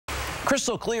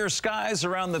Crystal clear skies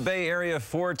around the Bay Area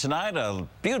for tonight. A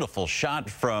beautiful shot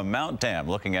from Mount Tam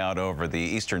looking out over the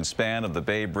eastern span of the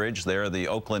Bay Bridge. There are the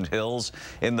Oakland Hills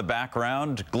in the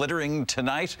background glittering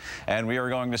tonight. And we are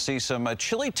going to see some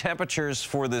chilly temperatures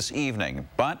for this evening.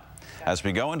 But as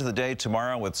we go into the day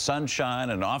tomorrow with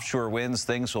sunshine and offshore winds,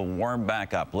 things will warm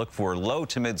back up. Look for low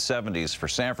to mid 70s for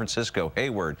San Francisco,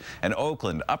 Hayward, and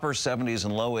Oakland. Upper 70s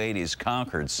and low 80s,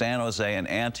 Concord, San Jose, and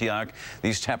Antioch.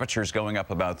 These temperatures going up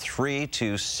about 3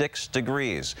 to 6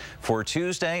 degrees. For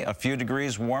Tuesday, a few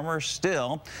degrees warmer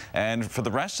still. And for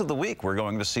the rest of the week, we're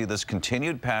going to see this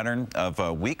continued pattern of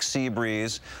a weak sea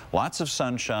breeze, lots of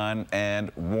sunshine,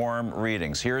 and warm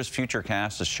readings. Here's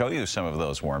Futurecast to show you some of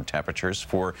those warm temperatures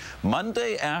for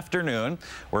Monday afternoon.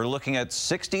 We're looking at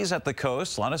 60s at the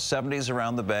coast, a lot of 70s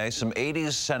around the bay, some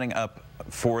 80s setting up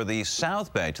for the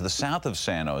South Bay to the south of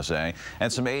San Jose,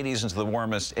 and some 80s into the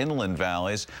warmest inland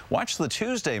valleys. Watch the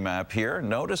Tuesday map here.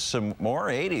 Notice some more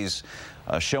 80s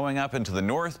showing up into the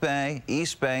North Bay,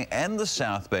 East Bay, and the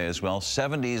South Bay as well,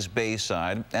 70s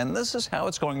Bayside. And this is how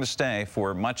it's going to stay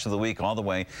for much of the week, all the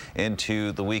way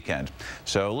into the weekend.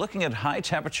 So looking at high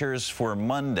temperatures for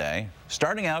Monday,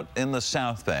 starting out in the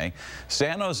South Bay,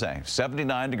 San Jose,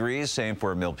 79 degrees, same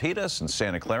for Milpitas and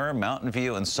Santa Clara, Mountain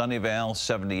View and Sunnyvale,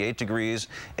 78 degrees.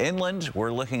 Inland,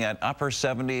 we're looking at upper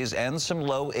 70s and some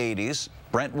low 80s.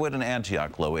 Brentwood and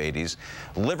Antioch, low 80s.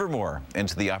 Livermore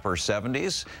into the upper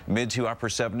 70s, mid to upper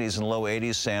 70s and low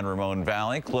 80s, San Ramon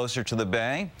Valley, closer to the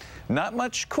bay. Not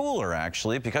much cooler,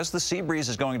 actually, because the sea breeze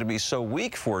is going to be so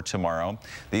weak for tomorrow.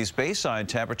 These bayside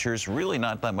temperatures really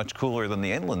not that much cooler than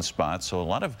the inland spots, so a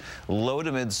lot of low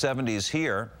to mid 70s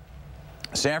here.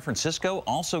 San Francisco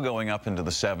also going up into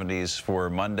the 70s for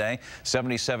Monday.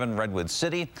 77 Redwood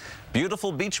City.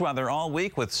 Beautiful beach weather all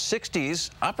week with 60s,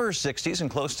 upper 60s and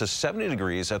close to 70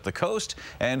 degrees at the coast.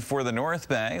 And for the North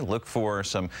Bay, look for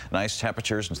some nice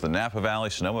temperatures into the Napa Valley,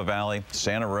 Sonoma Valley,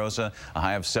 Santa Rosa, a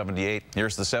high of 78.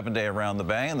 Here's the 7-day around the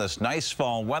bay, and this nice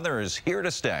fall weather is here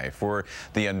to stay for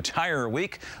the entire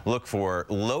week. Look for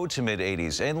low to mid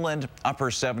 80s inland,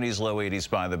 upper 70s, low 80s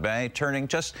by the bay, turning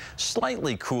just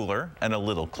slightly cooler and a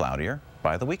little cloudier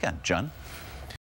by the weekend. John?